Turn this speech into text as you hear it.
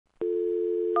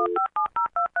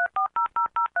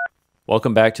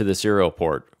Welcome back to the serial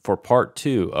port for part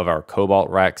 2 of our Cobalt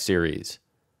RaQ series.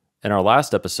 In our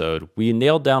last episode, we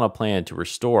nailed down a plan to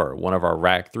restore one of our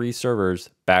RaQ 3 servers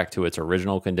back to its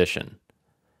original condition.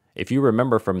 If you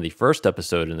remember from the first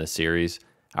episode in this series,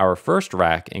 our first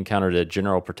RaQ encountered a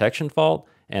general protection fault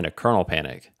and a kernel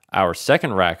panic. Our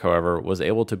second RaQ, however, was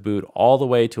able to boot all the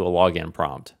way to a login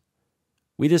prompt.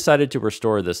 We decided to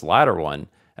restore this latter one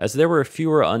as there were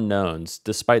fewer unknowns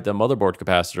despite the motherboard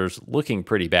capacitors looking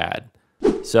pretty bad.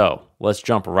 So, let's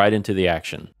jump right into the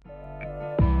action.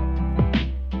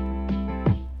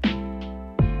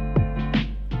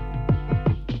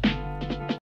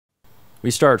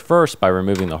 We start first by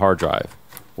removing the hard drive.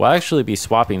 We'll actually be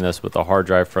swapping this with the hard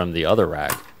drive from the other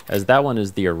RaQ, as that one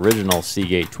is the original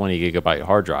Seagate 20GB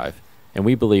hard drive, and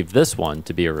we believe this one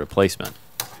to be a replacement.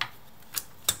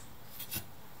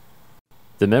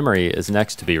 The memory is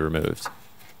next to be removed.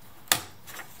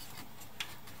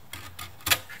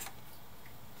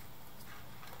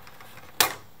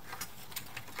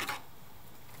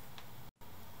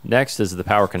 Next is the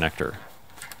power connector.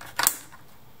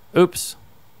 Oops,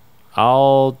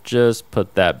 I'll just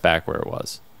put that back where it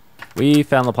was. We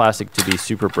found the plastic to be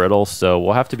super brittle, so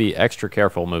we'll have to be extra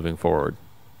careful moving forward.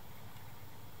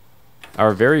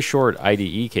 Our very short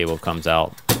IDE cable comes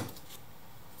out,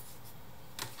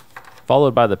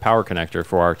 followed by the power connector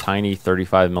for our tiny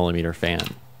 35mm fan.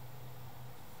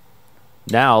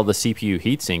 Now the CPU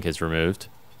heatsink is removed,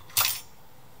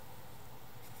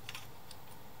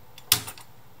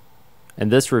 and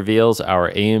this reveals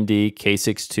our AMD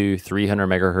K62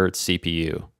 300MHz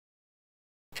CPU.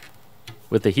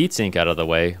 With the heatsink out of the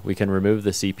way, we can remove the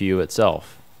CPU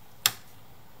itself.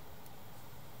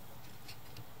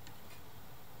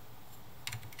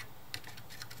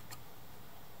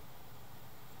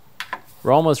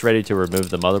 We're almost ready to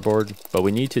remove the motherboard, but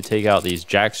we need to take out these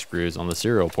jack screws on the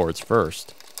serial ports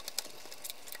first.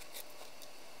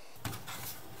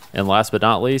 And last but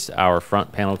not least, our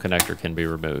front panel connector can be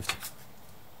removed.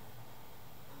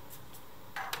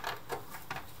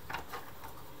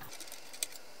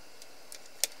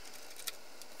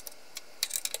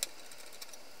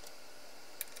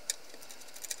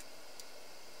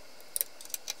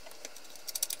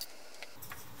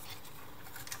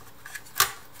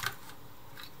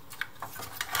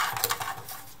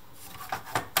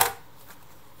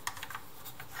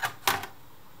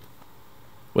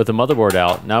 With the motherboard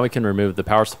out, now we can remove the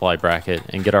power supply bracket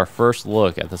and get our first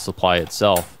look at the supply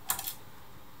itself.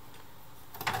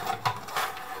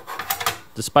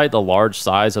 Despite the large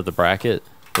size of the bracket,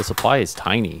 the supply is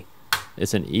tiny.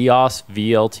 It's an EOS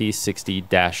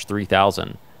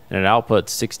VLT60-3000 and it outputs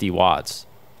 60 watts.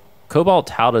 Cobalt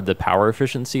touted the power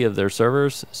efficiency of their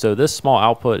servers, so this small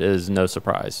output is no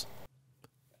surprise.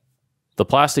 The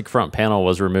plastic front panel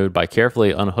was removed by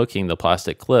carefully unhooking the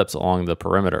plastic clips along the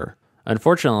perimeter.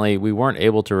 Unfortunately, we weren't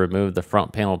able to remove the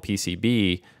front panel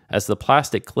PCB as the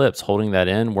plastic clips holding that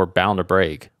in were bound to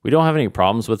break. We don't have any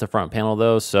problems with the front panel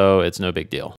though, so it's no big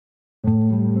deal.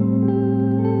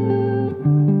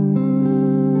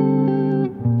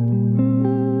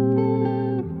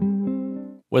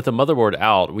 With the motherboard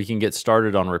out, we can get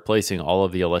started on replacing all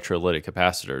of the electrolytic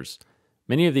capacitors.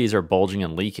 Many of these are bulging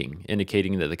and leaking,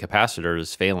 indicating that the capacitor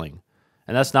is failing.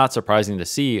 And that's not surprising to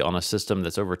see on a system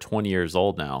that's over 20 years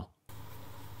old now.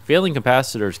 Failing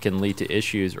capacitors can lead to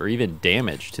issues or even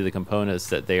damage to the components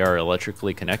that they are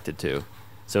electrically connected to,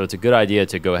 so it's a good idea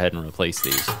to go ahead and replace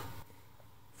these.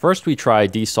 First, we try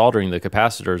desoldering the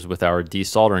capacitors with our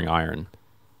desoldering iron.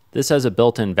 This has a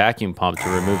built-in vacuum pump to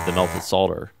remove the melted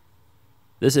solder.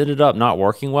 This ended up not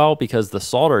working well because the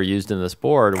solder used in this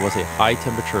board was a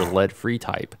high-temperature lead-free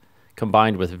type,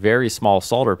 combined with very small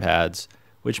solder pads,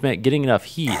 which meant getting enough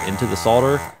heat into the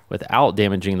solder without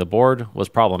damaging the board was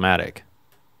problematic.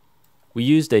 We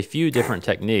used a few different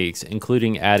techniques,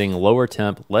 including adding lower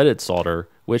temp leaded solder,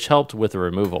 which helped with the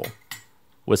removal.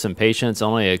 With some patience and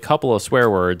only a couple of swear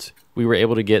words, we were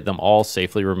able to get them all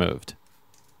safely removed.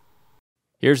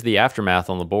 Here's the aftermath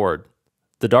on the board.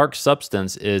 The dark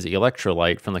substance is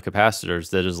electrolyte from the capacitors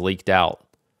that is leaked out.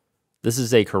 This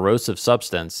is a corrosive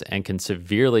substance and can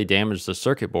severely damage the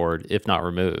circuit board if not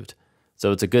removed,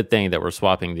 so it's a good thing that we're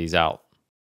swapping these out.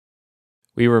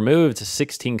 We removed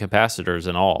 16 capacitors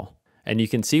in all, and you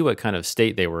can see what kind of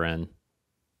state they were in.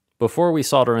 Before we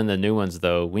solder in the new ones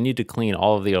though, we need to clean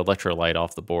all of the electrolyte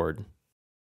off the board.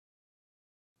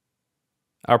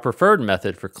 Our preferred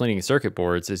method for cleaning circuit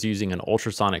boards is using an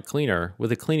ultrasonic cleaner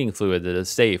with a cleaning fluid that is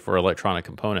safe for electronic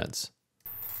components.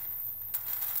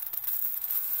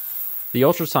 The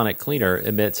ultrasonic cleaner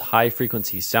emits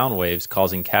high-frequency sound waves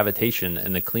causing cavitation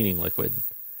in the cleaning liquid.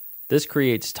 This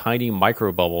creates tiny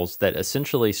micro bubbles that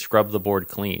essentially scrub the board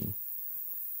clean.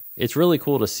 It's really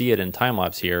cool to see it in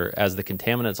time-lapse here as the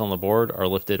contaminants on the board are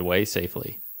lifted away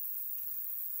safely.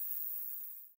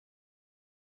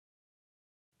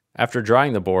 After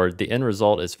drying the board, the end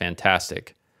result is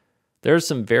fantastic. There's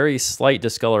some very slight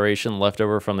discoloration left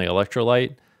over from the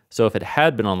electrolyte, so if it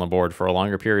had been on the board for a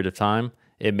longer period of time,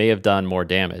 it may have done more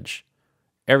damage.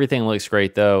 Everything looks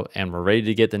great though, and we're ready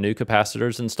to get the new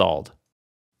capacitors installed.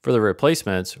 For the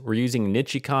replacements, we're using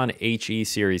Nichicon HE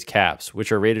series caps,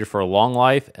 which are rated for long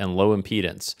life and low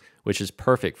impedance, which is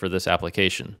perfect for this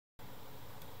application.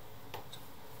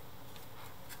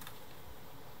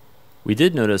 We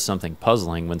did notice something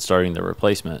puzzling when starting the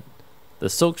replacement. The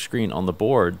silkscreen on the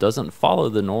board doesn't follow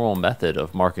the normal method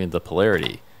of marking the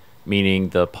polarity, meaning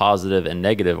the positive and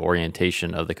negative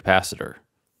orientation of the capacitor.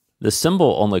 The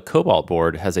symbol on the Cobalt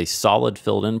board has a solid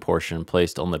filled-in portion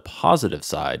placed on the positive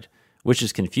side, which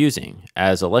is confusing,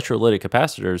 as electrolytic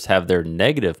capacitors have their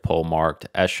negative pole marked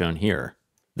as shown here.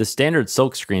 The standard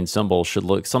silkscreen symbol should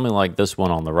look something like this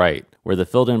one on the right, where the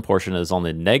filled-in portion is on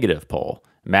the negative pole,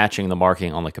 matching the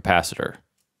marking on the capacitor.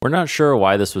 We're not sure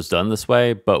why this was done this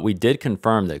way, but we did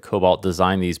confirm that Cobalt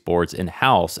designed these boards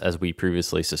in-house as we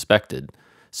previously suspected,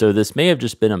 so this may have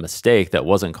just been a mistake that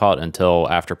wasn't caught until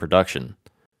after production.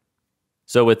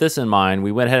 So with this in mind,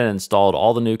 we went ahead and installed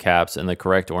all the new caps in the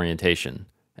correct orientation,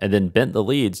 and then bent the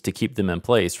leads to keep them in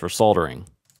place for soldering.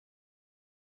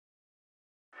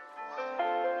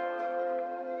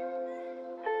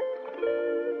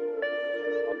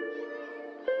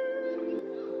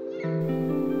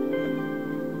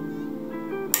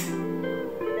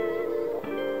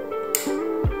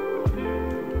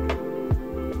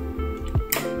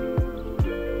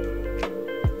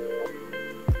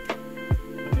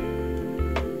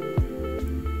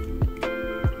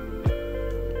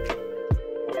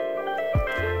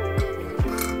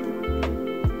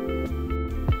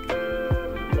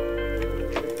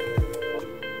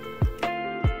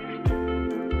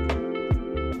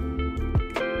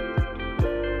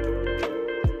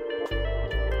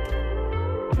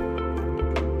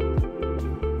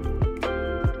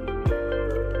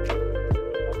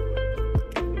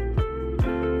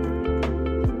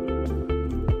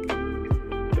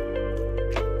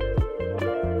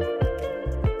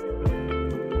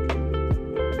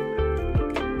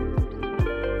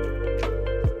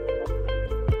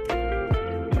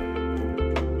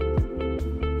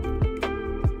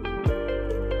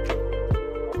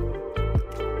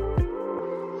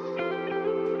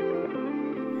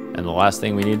 And the last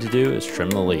thing we need to do is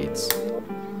trim the leads.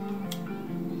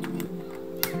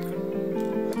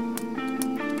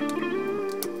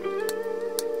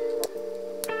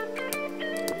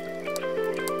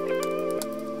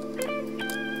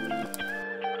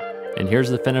 And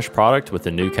here's the finished product with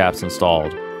the new caps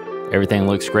installed. Everything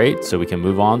looks great, so we can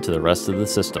move on to the rest of the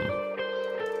system.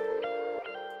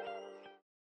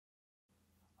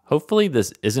 Hopefully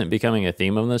this isn't becoming a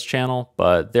theme on this channel,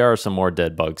 but there are some more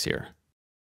dead bugs here.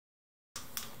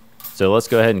 So let's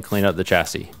go ahead and clean up the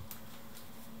chassis.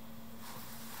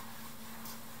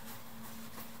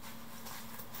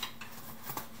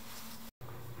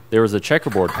 There was a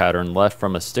checkerboard pattern left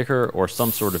from a sticker or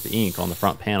some sort of ink on the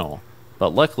front panel,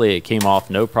 but luckily it came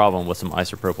off no problem with some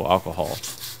isopropyl alcohol.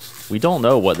 We don't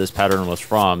know what this pattern was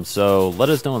from, so let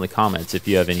us know in the comments if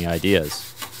you have any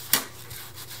ideas.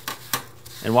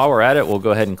 And while we're at it, we'll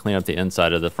go ahead and clean up the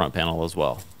inside of the front panel as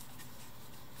well.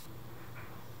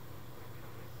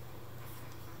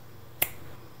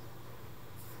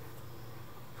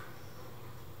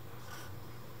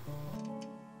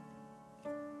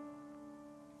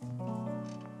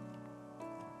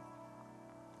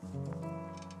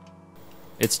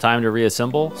 It's time to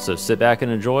reassemble, so sit back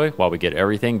and enjoy while we get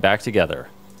everything back together.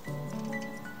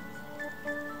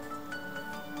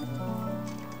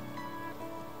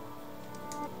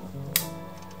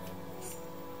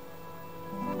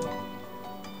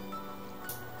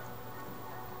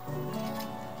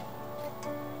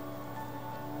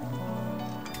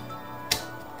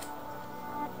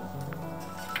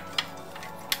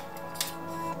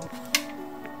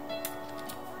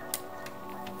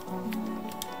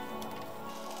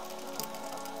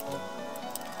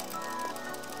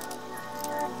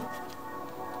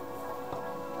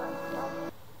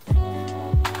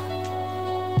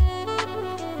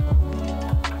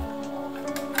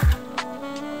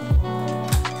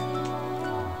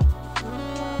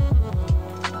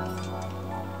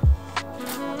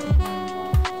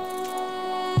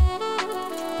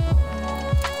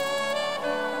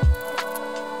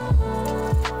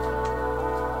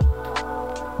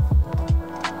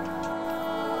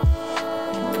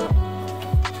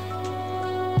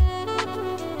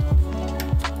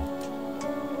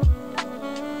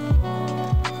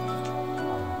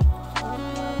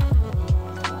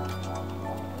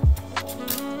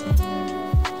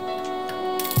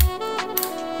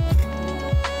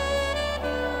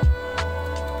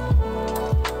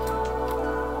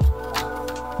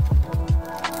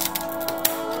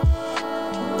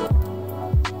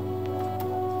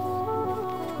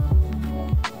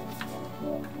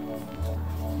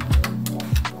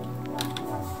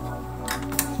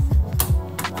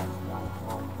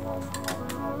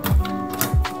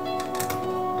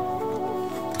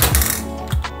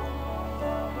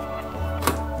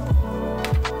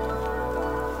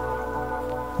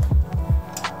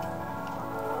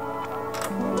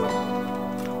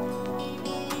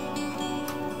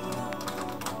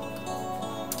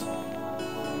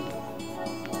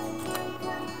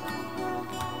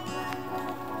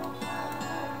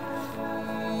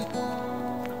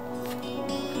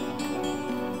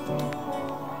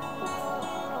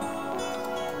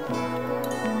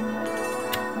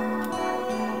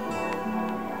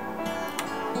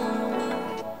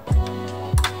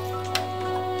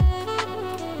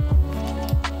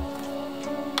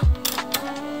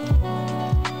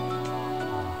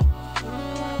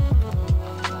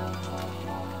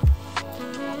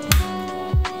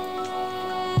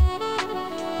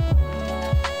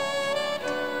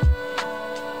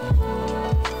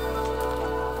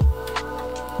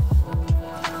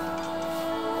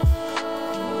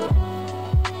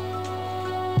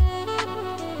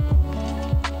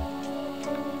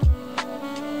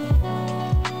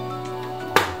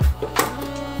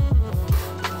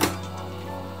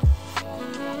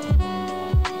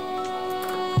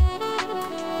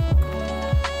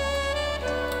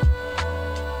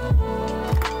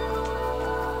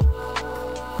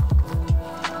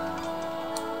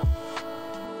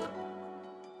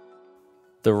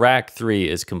 The RaQ3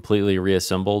 is completely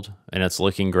reassembled and it's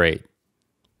looking great.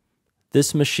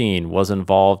 This machine was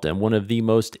involved in one of the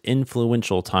most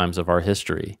influential times of our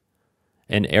history,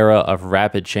 an era of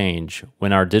rapid change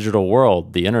when our digital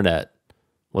world, the internet,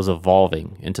 was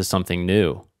evolving into something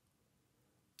new.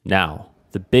 Now,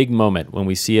 the big moment when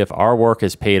we see if our work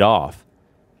has paid off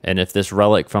and if this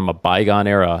relic from a bygone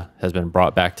era has been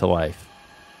brought back to life.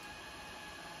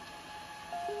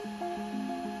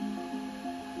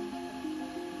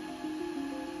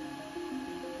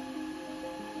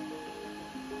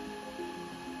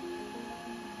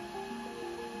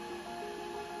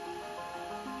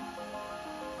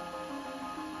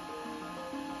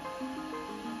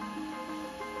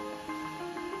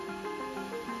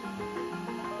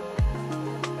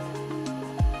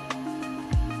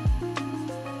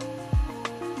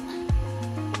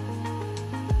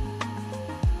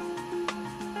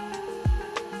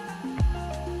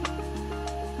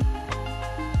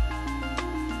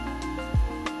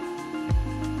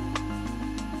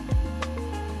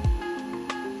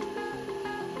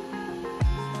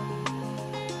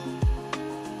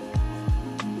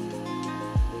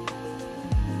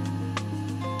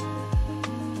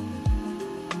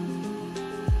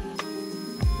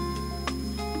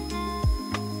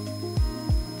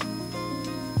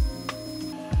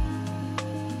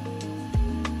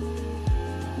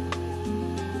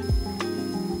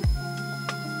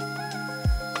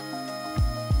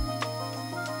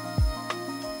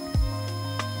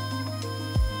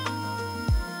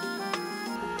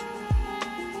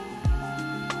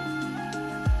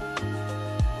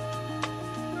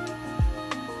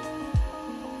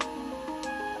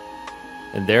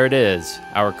 And there it is,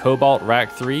 our Cobalt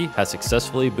RaQ3 has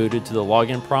successfully booted to the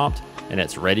login prompt and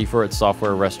it's ready for its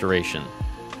software restoration.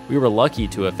 We were lucky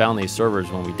to have found these servers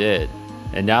when we did,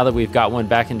 and now that we've got one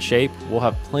back in shape, we'll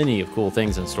have plenty of cool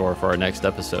things in store for our next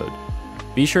episode.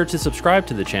 Be sure to subscribe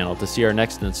to the channel to see our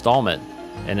next installment,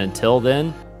 and until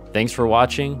then, thanks for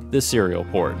watching the Serial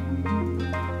Port.